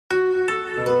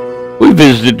We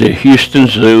visited the Houston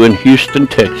Zoo in Houston,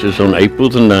 Texas on April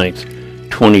the 9th,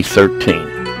 2013.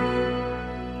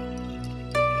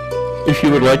 If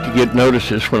you would like to get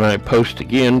notices when I post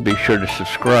again, be sure to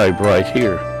subscribe right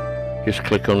here. Just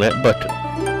click on that button.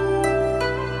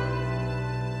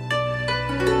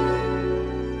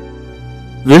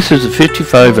 This is the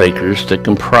 55 acres that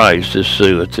comprise this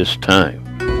zoo at this time.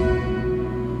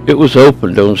 It was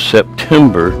opened on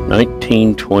September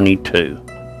 1922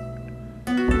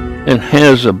 and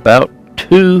has about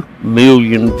 2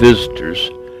 million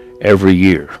visitors every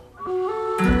year.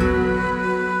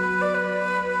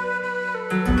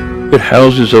 It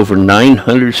houses over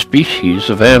 900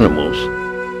 species of animals,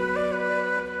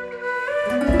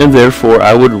 and therefore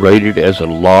I would rate it as a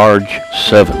large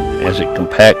 7, as it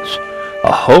compacts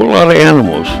a whole lot of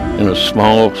animals in a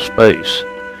small space.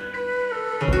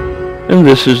 And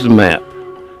this is the map.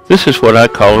 This is what I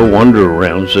call a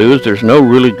wander-around zoo, as there's no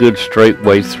really good straight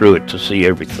way through it to see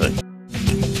everything.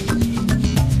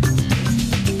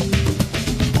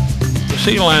 The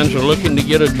sea lions are looking to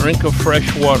get a drink of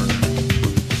fresh water.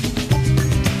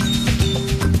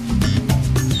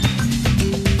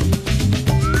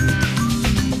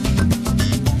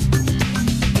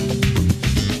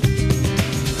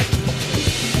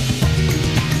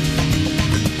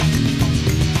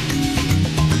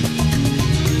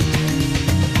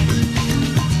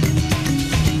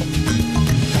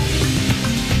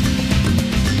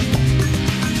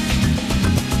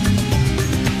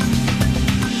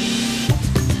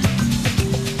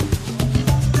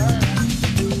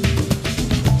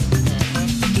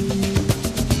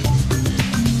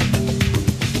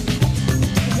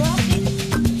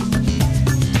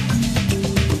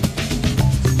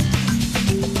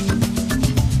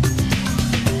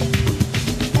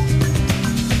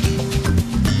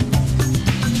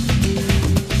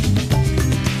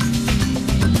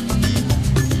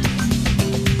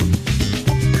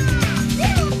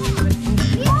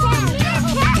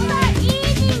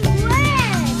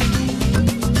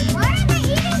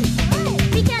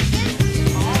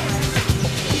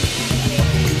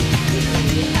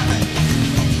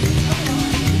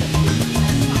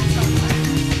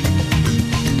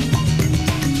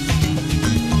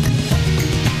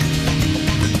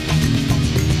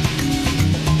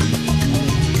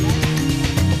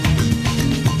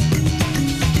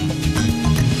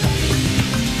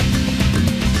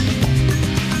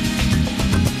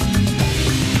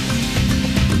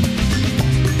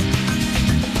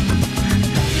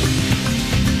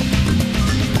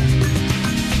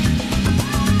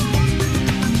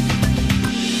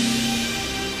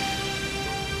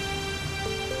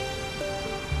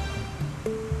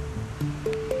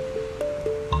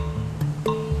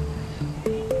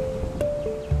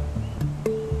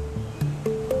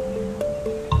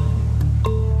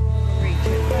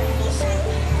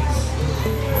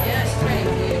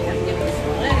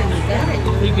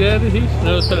 He got it. He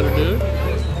knows how to do it.